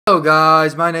Hello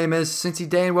guys, my name is Cincy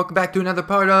Day and welcome back to another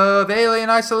part of Alien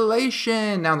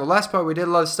Isolation. Now in the last part we did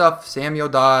a lot of stuff. Samuel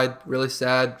died, really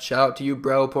sad. Shout out to you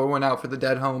bro, pour one out for the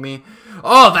dead homie.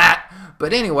 All that!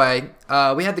 But anyway,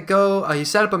 we had to go, he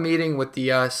set up a meeting with the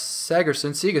Segerson,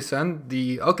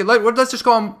 let's just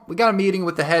call him, we got a meeting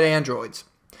with the head androids.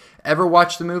 Ever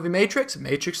watched the movie Matrix?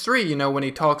 Matrix 3, you know, when he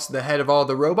talks to the head of all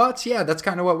the robots? Yeah, that's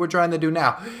kind of what we're trying to do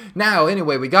now. Now,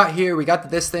 anyway, we got here, we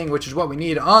got this thing, which is what we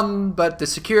need but the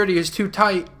security is too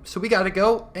tight, so we got to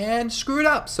go and screw it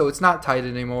up, so it's not tight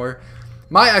anymore.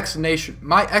 My explanation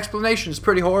is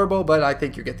pretty horrible, but I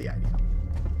think you get the idea.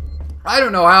 I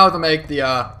don't know how to make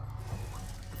the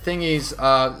thingy's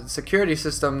security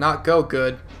system not go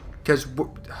good, because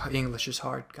English is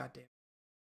hard, goddamn.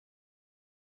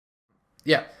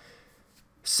 Yeah.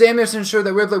 Sam is to ensure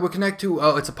that Ripley will connect to...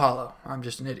 Oh, it's Apollo. I'm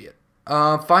just an idiot.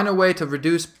 Find a way to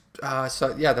reduce...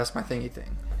 so, yeah, that's my thingy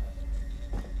thing.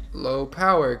 Low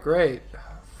power. Great.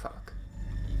 Oh, fuck.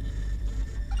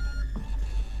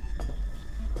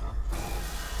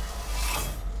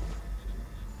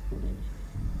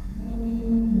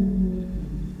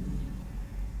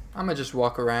 I'm gonna just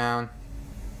walk around.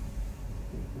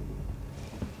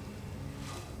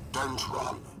 Don't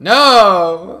run.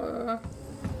 No!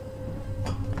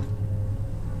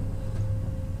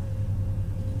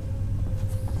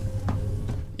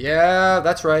 Yeah,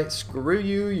 that's right. Screw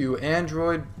you, you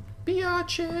android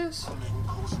biatches.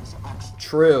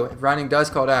 True, running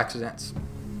does cause accidents.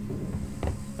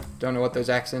 Don't know what those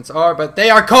accidents are, but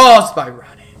they are caused by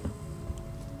running.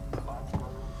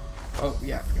 Oh,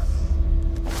 yeah, I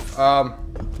forgot.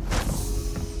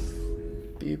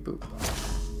 Beep boop.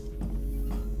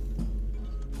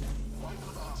 Why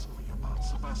not ask me about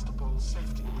Sevastopol's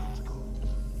safety protocols?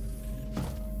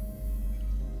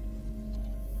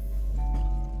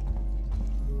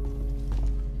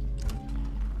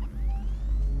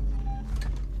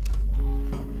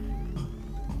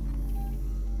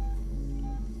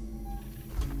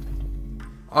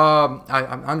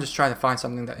 I'm just trying to find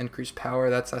something that increase power.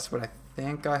 That's what I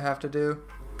think I have to do.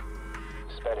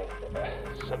 Spedding,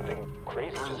 something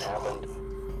crazy just happened.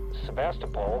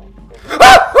 Sevastopol.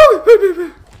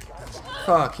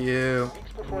 Fuck you.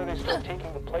 Weeks before they start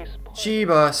taking the place.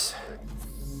 Jeebus.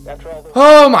 After all the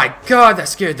Oh my god, that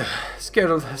scared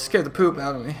the poop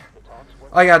out of me.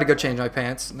 I gotta go change my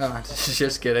pants. No,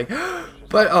 just kidding.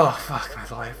 But oh fuck my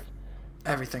life.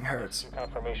 Everything hurts.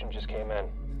 confirmation just came in.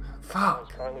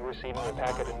 Fuck. Currently receiving a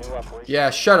packet of new operations. Yeah,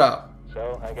 shut up.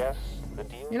 So I guess the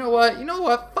deal. You know what? You know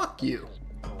what? Fuck you.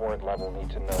 Board level need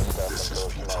to know stuff that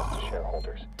goes from us to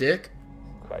shareholders. Dick.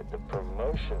 Quite the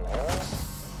promotion, huh?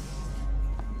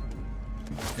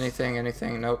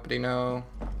 Anything, nobody know.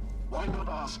 Why not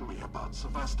ask me about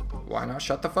Sevastopol? Why not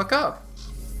shut the fuck up?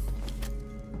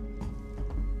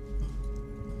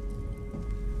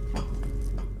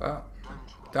 Oh.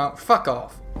 Don't fuck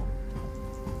off.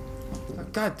 Oh,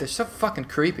 God, they're so fucking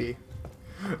creepy.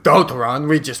 Don't run,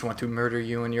 we just want to murder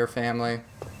you and your family.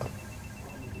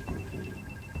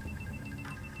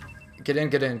 Get in,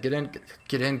 get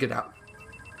out.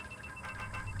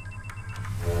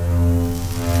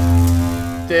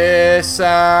 This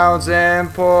sounds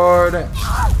important.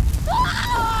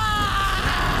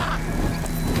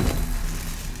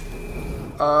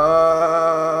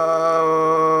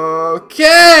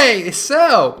 Okay,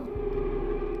 so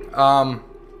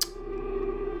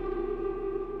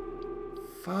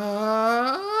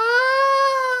fuck.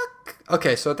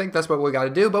 Okay, so I think that's what we gotta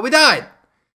do, but we died.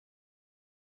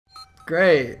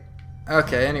 Great.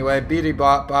 Okay, anyway, beady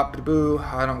bop bop boo.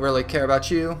 I don't really care about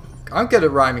you. I'm good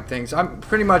at rhyming things. I'm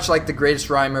pretty much like the greatest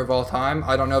rhymer of all time.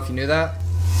 I don't know if you knew that.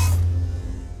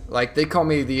 Like, they call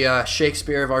me the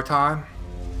Shakespeare of our time.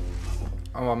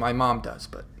 Oh, well, my mom does,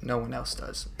 but no one else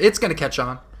does. It's gonna catch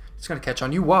on. It's gonna catch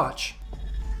on. You watch.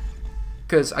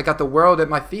 Because I got the world at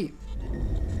my feet.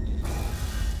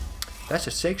 That's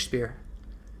a Shakespeare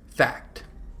fact.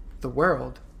 The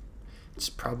world. It's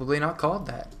probably not called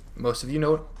that. Most of you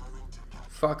know it.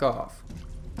 Fuck off.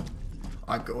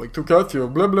 I'm going to catch you.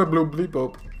 Blah blah blah bleep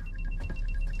boop.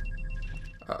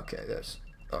 Okay, this.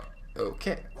 Oh,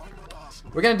 okay.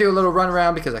 We're gonna do a little run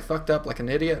around because I fucked up like an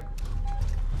idiot.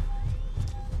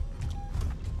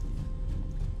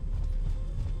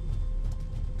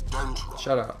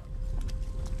 Shut up.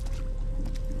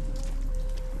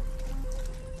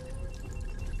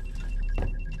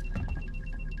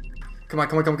 Come on.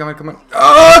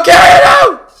 Okay,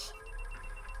 no!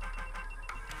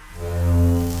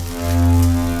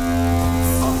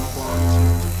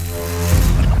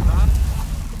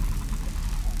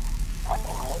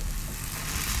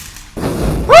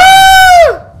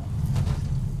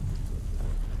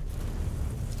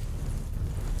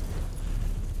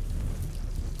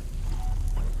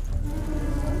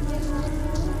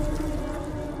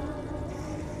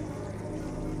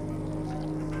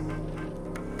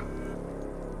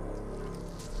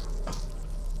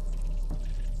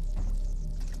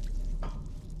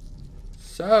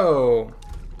 So...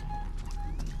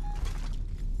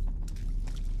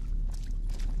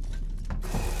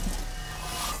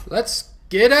 let's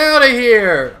get out of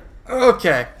here!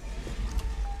 Okay.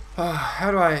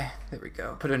 How do I... there we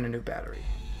go. Put in a new battery.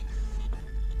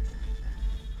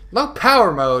 Low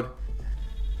power mode?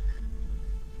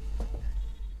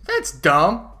 That's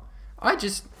dumb. I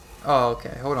just... oh,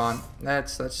 okay. Hold on.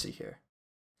 Let's see here.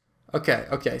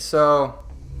 Okay, so...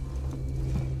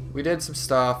 we did some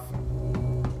stuff.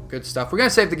 Good stuff. We're gonna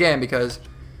save the game because...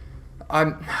 I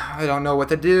don't know what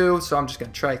to do, so I'm just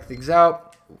gonna try things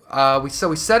out. We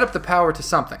set up the power to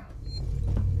something.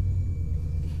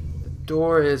 The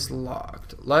door is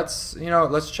locked. Let's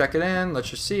check it in. Let's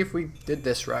just see if we did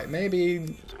this right.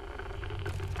 Maybe...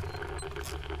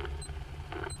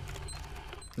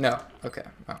 no. Okay.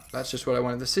 Oh, that's just what I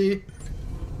wanted to see.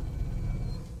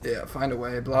 Yeah, find a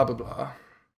way. Blah, blah, blah.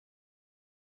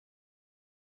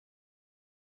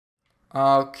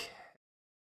 Okay.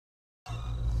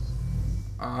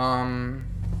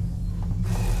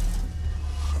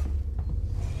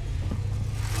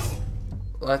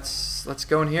 Let's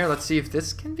go in here. Let's see if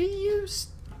this can be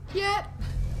used yet.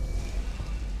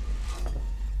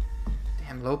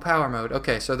 Damn, low power mode.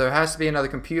 Okay, so there has to be another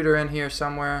computer in here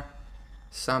somewhere.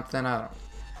 Something, I don't know.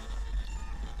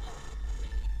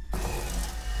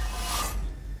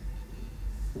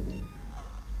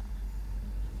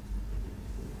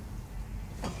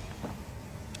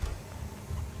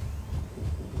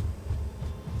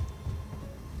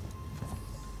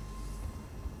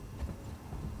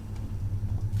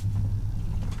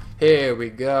 Here we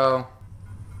go.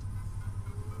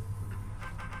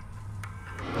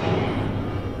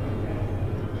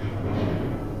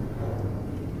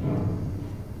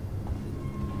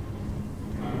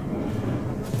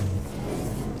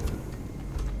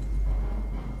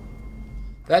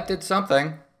 That did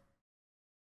something.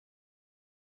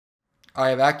 I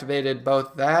have activated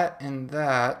both that and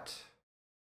that.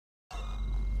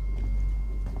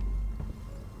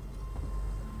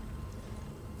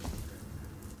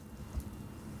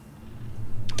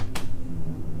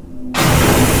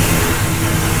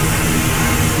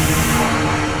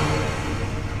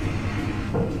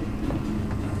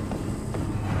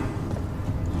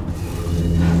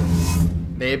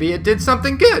 Maybe it did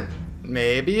something good.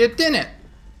 Maybe it didn't.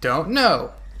 Don't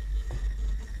know.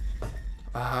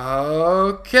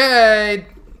 Okay.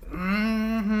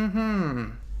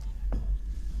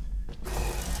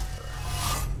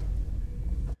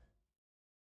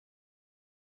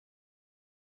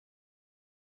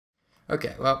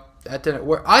 Okay, well, that didn't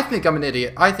work. I think I'm an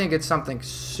idiot. I think it's something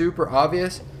super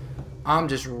obvious. I'm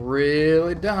just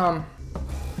really dumb.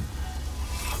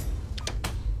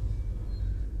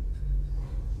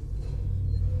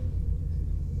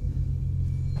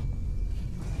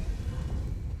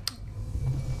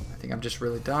 I'm just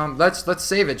really dumb. Let's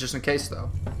save it just in case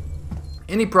though.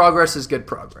 Any progress is good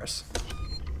progress.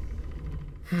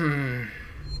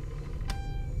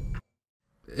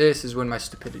 This is when my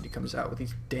stupidity comes out with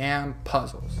these damn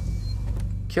puzzles.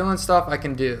 Killing stuff I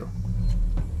can do.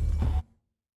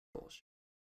 Bullshit.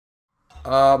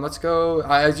 Let's go.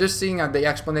 I was just seeing the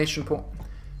explanation point.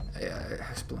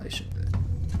 Explanation.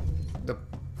 The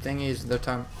thingies. The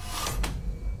time.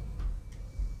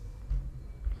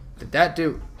 Did that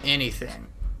do anything?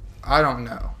 I don't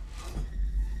know.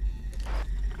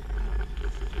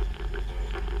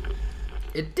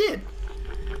 It did.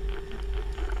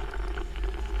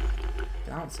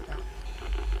 Balance it out.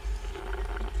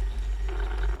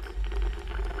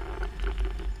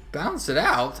 Balance it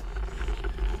out?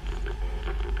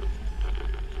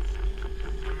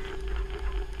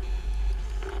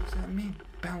 What does that mean?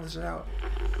 Balance it out.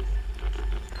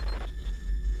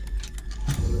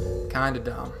 Kinda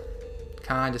dumb.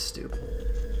 Kind of stupid.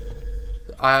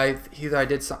 Either I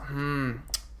did something.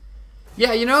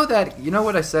 Yeah, you know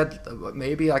what I said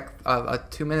maybe like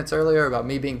 2 minutes earlier about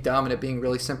me being dumb and it being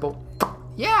really simple.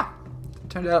 Yeah, it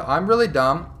turned out I'm really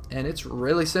dumb and it's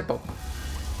really simple.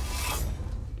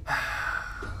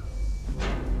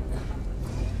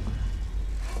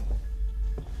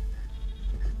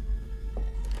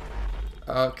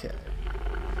 Okay.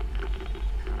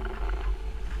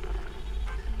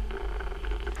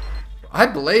 I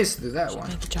blazed through that one.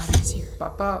 Make the job easier.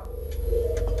 Pop, pop.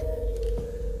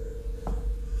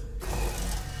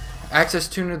 Access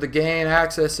tuner the gain,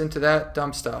 access into that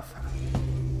dumb stuff.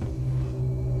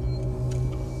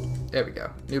 There we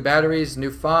go. New batteries,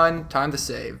 new fun, time to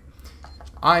save.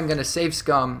 I'm gonna save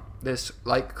scum this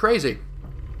like crazy.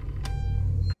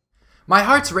 My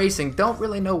heart's racing, don't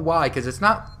really know why, because it's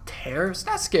not terror, it's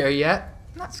not scary yet.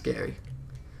 Not scary.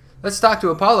 Let's talk to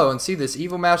Apollo and see this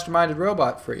evil masterminded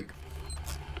robot freak.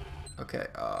 Okay,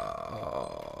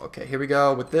 okay, here we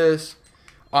go with this.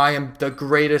 I am the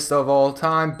greatest of all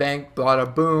time. Bang,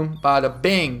 bada boom, bada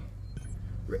bing.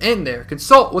 We're in there.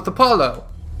 Consult with Apollo.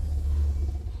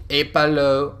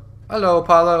 Apollo. Hello,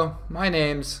 Apollo. My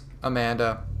name's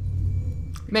Amanda.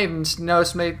 You may have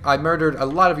noticed me. I murdered a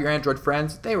lot of your android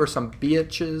friends. They were some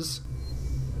bitches.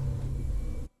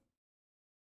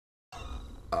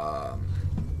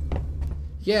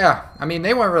 Yeah, I mean,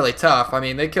 they weren't really tough. I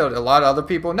mean, they killed a lot of other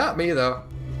people. Not me, though.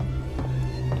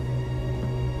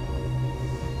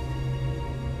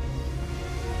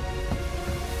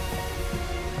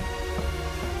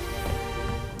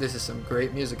 This is some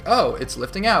great music. Oh, it's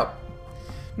lifting out.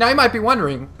 Now, you might be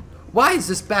wondering, why is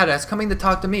this badass coming to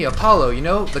talk to me, Apollo? You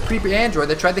know, the creepy android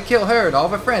that tried to kill her and all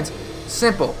of her friends.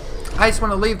 Simple. I just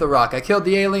want to leave the rock. I killed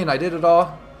the alien. I did it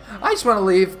all. I just want to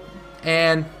leave,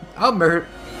 and I'll murder.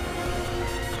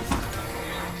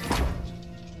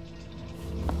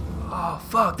 Oh,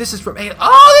 fuck. This is from Alien.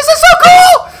 Oh, this is so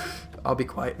cool! I'll be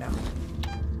quiet now.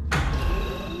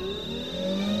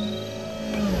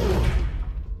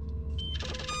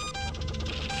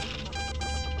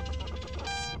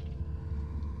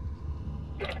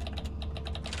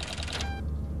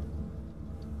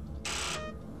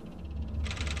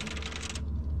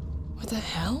 What the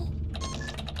hell?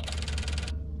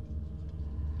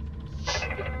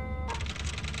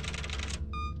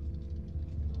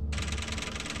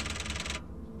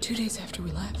 Two days after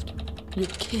we left. You're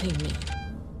kidding me.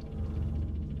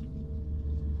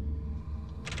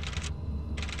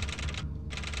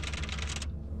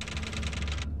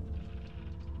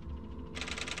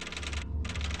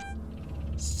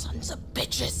 Sons of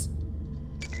bitches!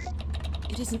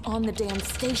 It isn't on the damn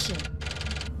station.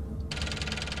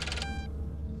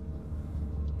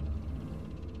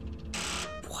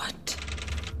 What?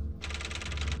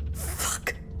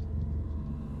 Fuck.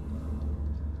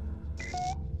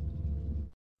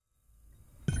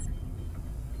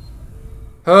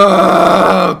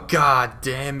 Oh, god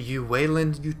damn you,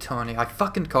 Weyland-Yutani. I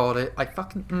fucking called it. I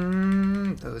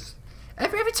fucking, those.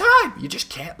 Every time. You just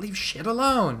can't leave shit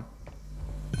alone.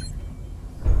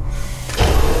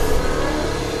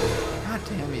 God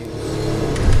damn you.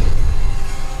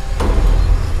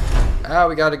 Ah,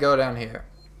 we gotta go down here.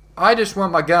 I just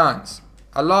want my guns.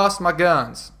 I lost my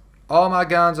guns. All my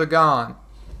guns are gone.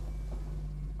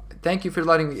 Thank you for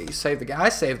letting me save the guy. I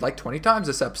saved like 20 times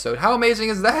this episode. How amazing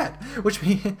is that? Which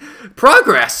means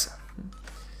progress.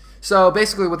 So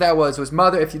basically what that was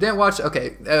Mother. If you didn't watch,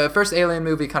 okay, first Alien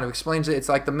movie kind of explains it. It's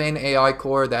like the main AI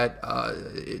core that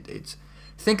it's.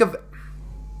 Think of,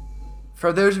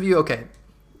 for those of you, okay,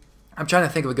 I'm trying to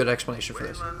think of a good explanation for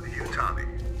this.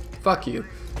 Fuck you.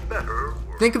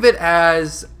 Think of it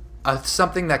as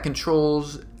something that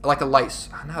controls like a light.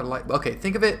 Not a light. Okay,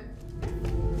 think of it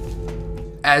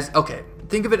as, okay,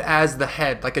 think of it as the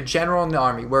head, like a general in the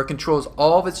army, where it controls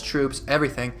all of its troops,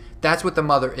 everything. That's what the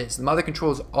Mother is. The Mother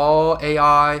controls all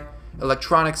AI,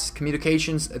 electronics,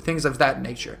 communications, things of that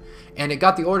nature. And it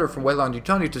got the order from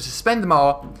Weyland-Yutani to suspend them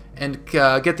all and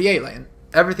get the alien.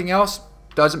 Everything else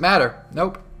doesn't matter.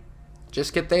 Nope.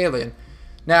 Just get the alien.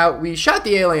 Now, we shot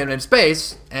the alien in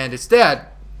space, and it's dead.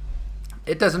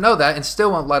 It doesn't know that and still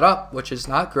won't let up, which is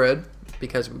not good,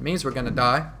 because it means we're going to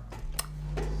die.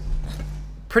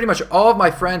 Pretty much all of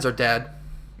my friends are dead.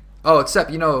 Oh,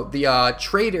 except, you know, the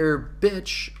traitor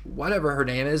bitch, whatever her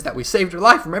name is, that we saved her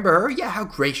life. Remember her? Yeah, how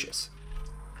gracious.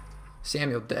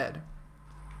 Samuel dead.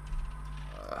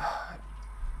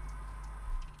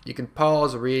 You can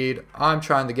pause, read. I'm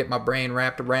trying to get my brain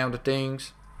wrapped around the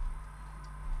things.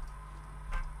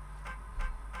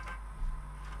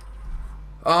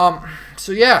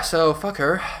 So yeah, so fuck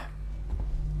her.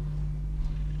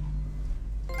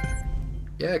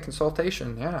 Yeah,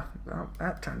 consultation, yeah. Well,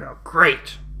 that turned out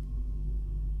great.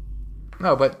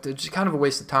 No, but it's kind of a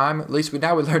waste of time. At least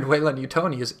now we learned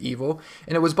Weyland-Yutani is evil.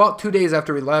 And it was about 2 days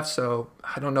after we left, so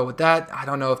I don't know what that. I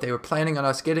don't know if they were planning on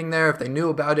us getting there, if they knew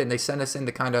about it, and they sent us in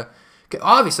to kind of...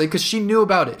 Obviously, because she knew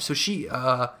about it. So she,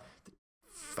 I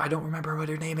don't remember what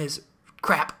her name is.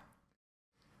 Crap.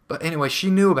 But anyway, she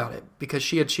knew about it because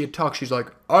she had talked. She's like,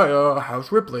 oh,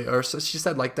 how's Ripley? Or so she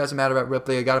said, like, doesn't matter about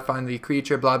Ripley. I gotta find the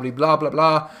creature, blah, blah, blah, blah,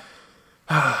 blah.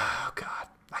 Oh, God.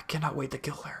 I cannot wait to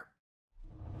kill her.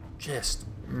 Just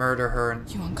murder her.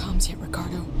 And... You on comms yet,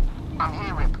 Ricardo? I'm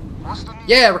here, Rip. What's the news?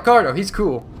 Yeah, Ricardo. He's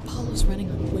cool. Apollo's running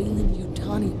on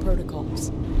Weyland-Yutani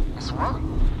protocols. It's what?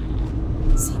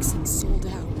 Seegson sold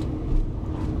out.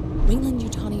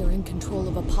 Weyland-Yutani are in control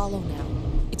of Apollo now.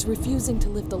 It's refusing to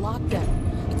lift the lockdown.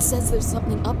 It says there's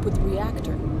something up with the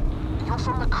reactor. You're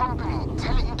from the company.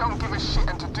 Tell it you don't give a shit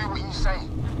and to do what you say.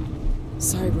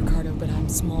 Sorry, Ricardo, but I'm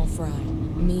small fry.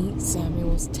 Me,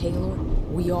 Samuels, Taylor,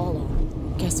 we all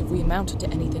are. Guess if we amounted to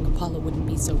anything, Apollo wouldn't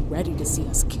be so ready to see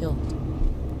us killed.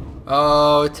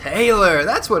 Oh, Taylor.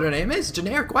 That's what her name is.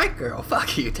 Generic white girl.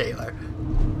 Fuck you, Taylor.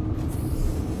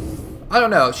 I don't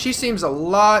know. She seems a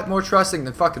lot more trusting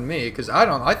than fucking me, because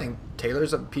I think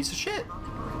Taylor's a piece of shit.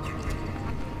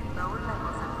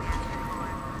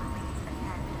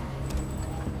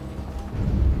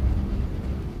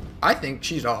 I think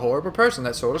she's a horrible person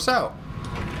that sold us out.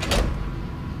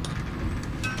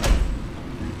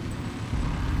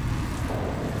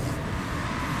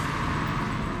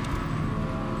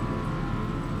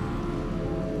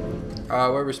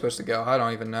 Where are we supposed to go? I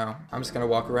don't even know. I'm just gonna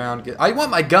walk around. I want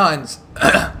my guns.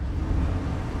 I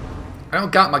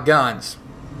don't got my guns.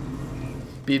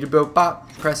 Beat-a-boop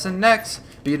bop, pressing X.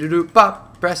 Beat-a-doop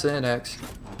bop, pressing X.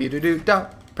 Beat-a-doop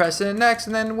dot, pressing X,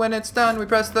 and then when it's done, we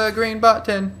press the green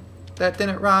button. That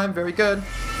didn't rhyme. Very good.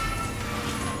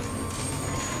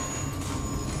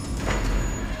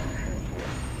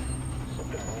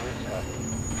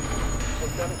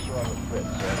 Synthetics are on the fritz,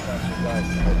 so I thought you guys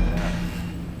could now.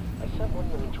 I sent one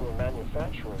of them into a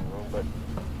manufacturing room, but it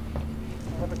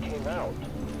never came out.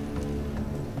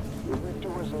 The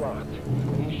door's locked.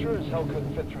 He sure as hell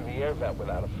couldn't fit through the air vent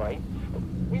without a fight.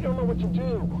 We don't know what to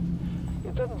do.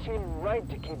 It doesn't seem right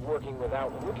to keep working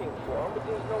without looking for him, but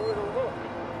there's nowhere to look.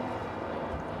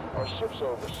 Our ship's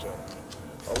over soon.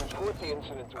 I'll report the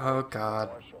incident to Oh God.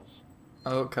 marshals.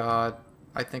 Oh God.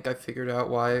 I think I figured out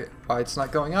why it's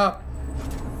not going up.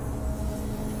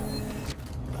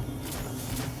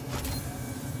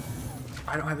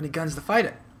 I don't have any guns to fight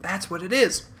it. That's what it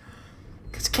is.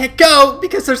 Because it can't go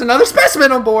because there's another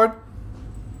specimen on board.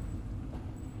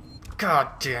 God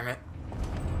damn it.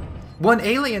 One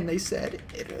alien, they said.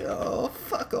 Oh,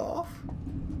 fuck off.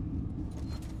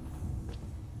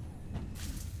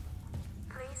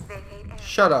 Please vacate area.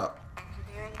 Shut up.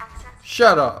 Engineering access.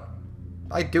 Shut up.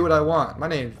 I do what I want. My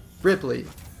name's Ripley.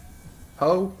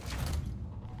 Ho.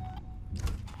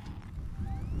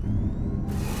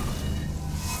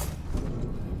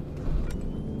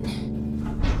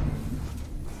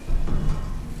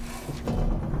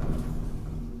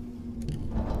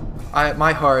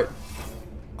 My heart.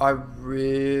 I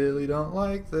really don't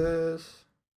like this.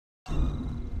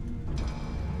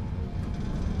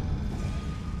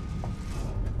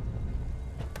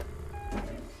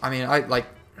 I mean,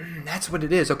 that's what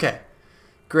it is. Okay.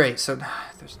 Great. So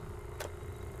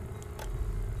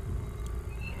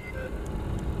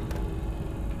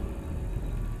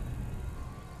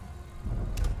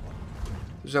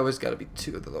there's always got to be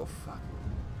two of the little fuck.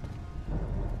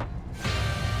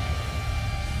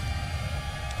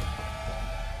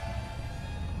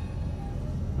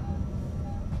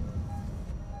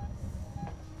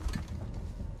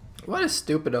 What a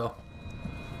stupido.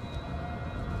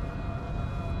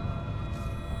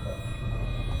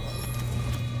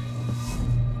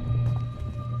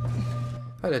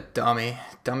 What a dummy.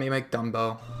 Dummy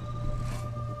McDumbo.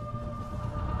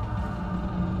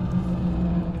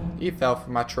 He fell for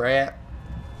my trap.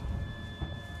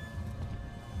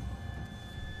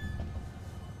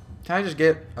 Can I just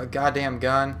get a goddamn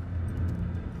gun?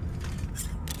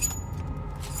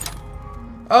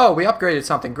 Oh, we upgraded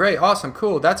something. Great, awesome,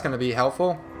 cool. That's gonna be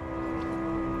helpful.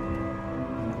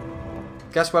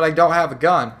 Guess what? I don't have a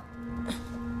gun.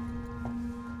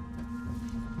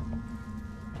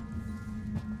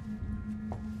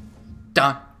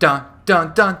 Dun, dun,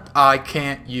 dun, dun. I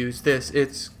can't use this.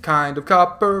 It's kind of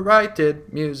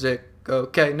copyrighted music.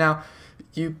 Okay, now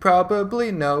you probably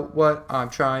know what I'm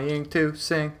trying to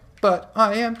sing, but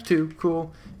I am too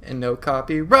cool and no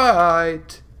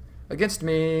copyright against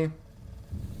me.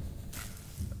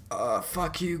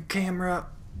 Fuck you, camera.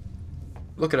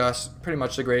 Look at us. Pretty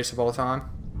much the greatest of all time.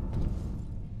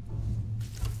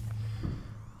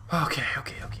 Okay.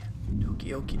 Okie.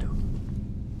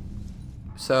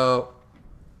 So,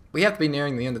 we have to be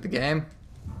nearing the end of the game.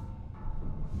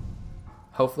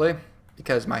 Hopefully.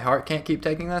 Because my heart can't keep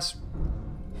taking this.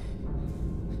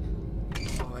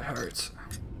 Oh, it hurts.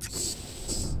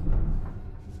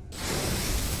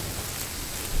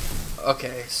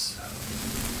 Okay, so...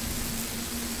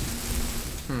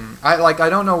 I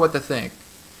don't know what to think.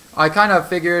 I kind of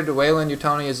figured Weyland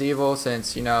Yutani is evil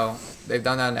since, you know, they've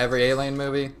done that in every Alien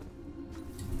movie.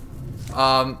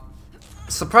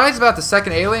 Surprised about the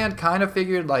second Alien, kind of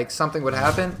figured like something would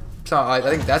happen. So I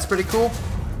think that's pretty cool.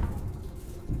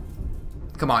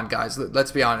 Come on, guys,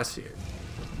 let's be honest here.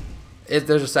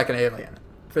 There's a second Alien.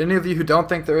 For any of you who don't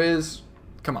think there is,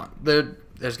 come on,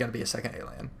 there's gonna be a second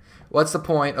Alien. What's the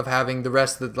point of having the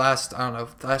rest of the last, I don't know,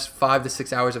 the last 5 to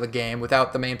 6 hours of a game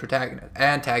without the main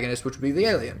antagonist, which would be the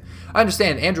alien? I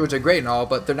understand androids are great and all,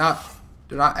 but they're not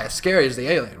as scary as the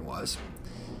alien was.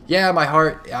 Yeah, my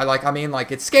heart,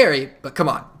 it's scary, but come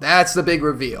on, that's the big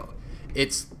reveal.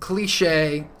 It's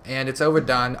cliche and it's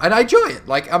overdone, and I enjoy it.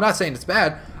 Like, I'm not saying it's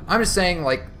bad. I'm just saying,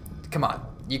 like, come on,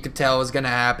 you could tell it was gonna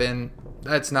happen.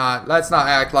 Let's not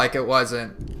act like it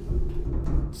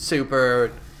wasn't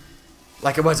super,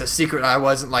 like it was a secret. I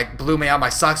wasn't like blew me out my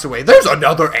socks away. There's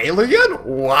another alien?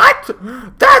 What?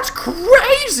 That's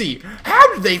crazy.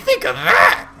 How did they think of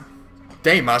that?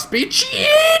 They must be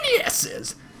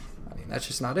geniuses. I mean, that's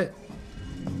just not it.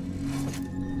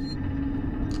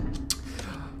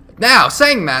 Now,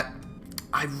 saying that,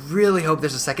 I really hope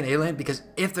there's a second alien, because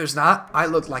if there's not, I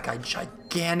look like a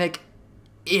gigantic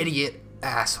idiot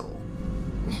asshole.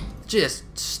 Just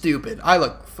stupid. I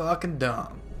look fucking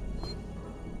dumb.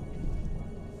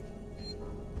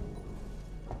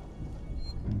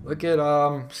 Look at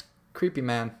creepy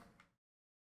man.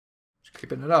 Just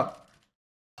creeping it up.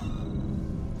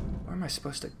 Where am I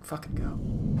supposed to fucking go?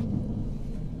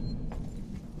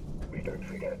 We don't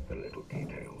forget the little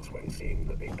details when seeing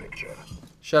the big picture.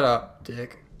 Shut up,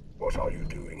 dick. What are you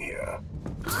doing here?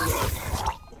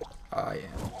 I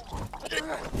am.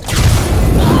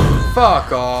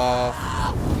 Fuck off.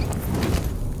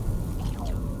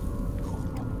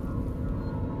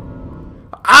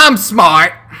 I'm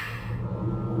smart.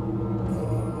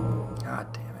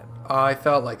 God damn it. Oh, I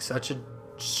felt like such a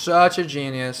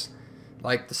genius.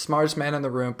 Like the smartest man in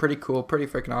the room. Pretty cool, pretty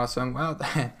freaking awesome. Well,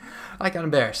 I got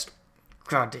embarrassed.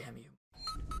 God damn you.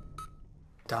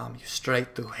 Damn you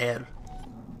straight to hell.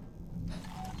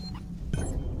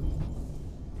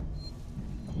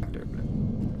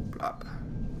 Plop.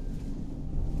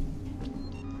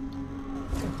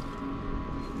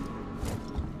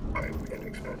 I didn't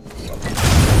expect something.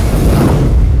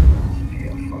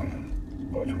 Hear fire.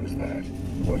 What was that?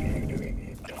 What are you doing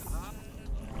here?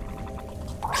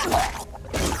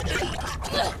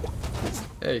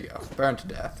 There you go. Burn to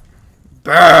death.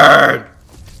 Burn!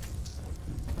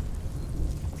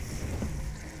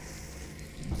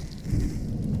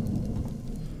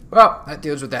 Well, that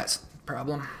deals with that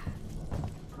problem.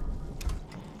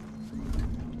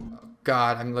 Oh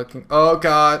God, I'm looking. Oh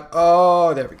God.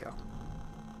 Oh, there we go.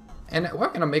 And we're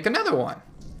gonna make another one.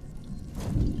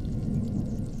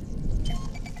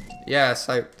 Yes,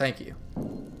 thank you.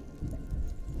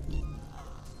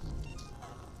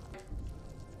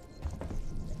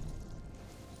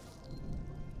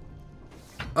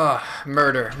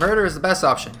 Murder. Murder is the best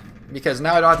option, because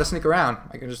now I don't have to sneak around.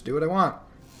 I can just do what I want.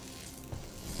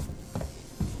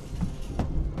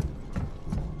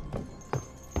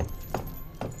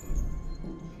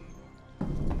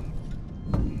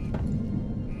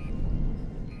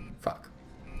 Fuck.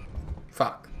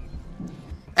 Fuck.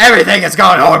 Everything has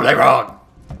gone horribly wrong!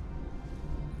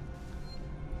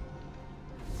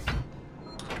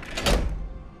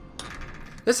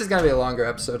 This is gonna be a longer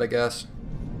episode, I guess.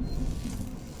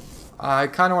 I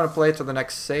kind of want to play to the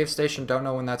next save station. Don't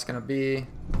know when that's going to be.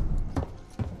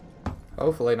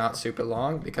 Hopefully not super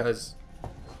long, because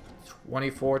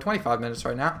 25 minutes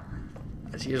right now.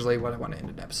 That's usually what I want to end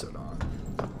an episode on.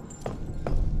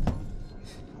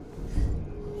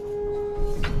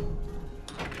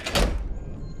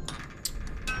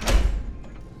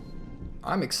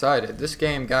 I'm excited. This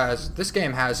game, guys, this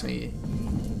game has me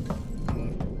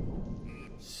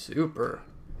super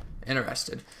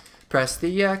interested. Press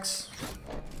the X.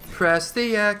 Press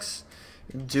the X.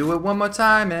 Do it one more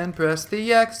time and press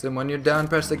the X. And when you're done,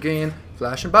 press the green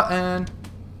flashing button.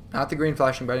 Not the green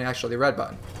flashing button, actually the red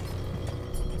button.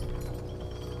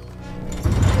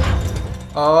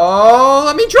 Oh,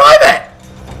 let me drive it!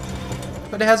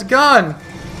 But it has a gun.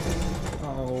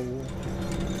 Oh.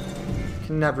 You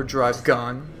can never drive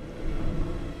gun.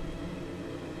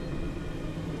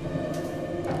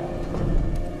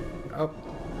 Oh.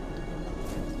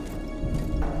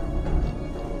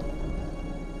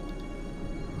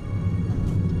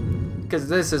 Because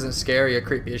this isn't scary or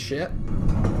creepy as shit.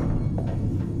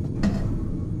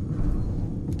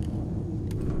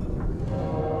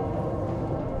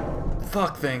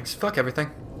 Fuck things. Fuck everything.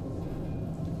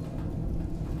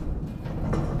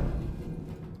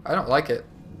 I don't like it.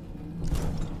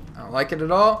 I don't like it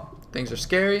at all. Things are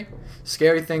scary.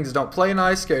 Scary things don't play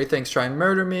nice. Scary things try and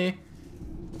murder me.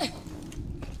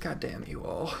 God damn you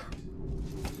all.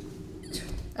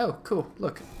 Oh, cool.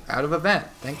 Look. Out of a vent.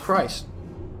 Thank Christ.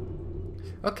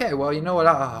 Okay, well, you know what?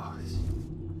 Oh,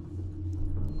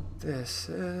 this,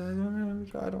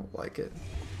 I don't like it.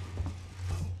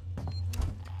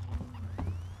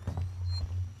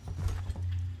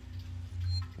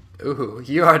 Ooh,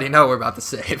 you already know we're about to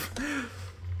save.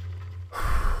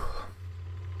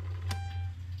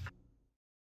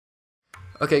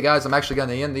 Okay, guys, I'm actually going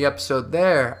to end the episode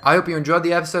there. I hope you enjoyed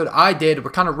the episode. I did.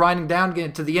 We're kind of winding down,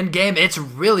 getting to the end game. It's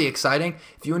really exciting.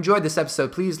 If you enjoyed this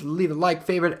episode, please leave a like,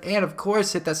 favorite, and of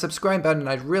course, hit that subscribe button.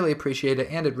 I'd really appreciate it,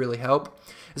 and it'd really help.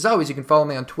 As always, you can follow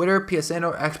me on Twitter, PSN,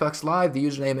 or Xbox Live. The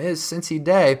username is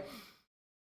CincyDay.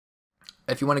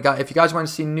 If you guys want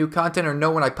to see new content or know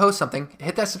when I post something,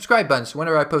 hit that subscribe button so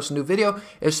whenever I post a new video,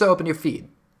 it'll show up in your feed.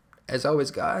 As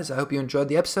always, guys, I hope you enjoyed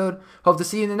the episode. Hope to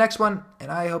see you in the next one, and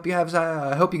I hope you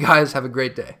guys have a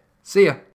great day. See ya.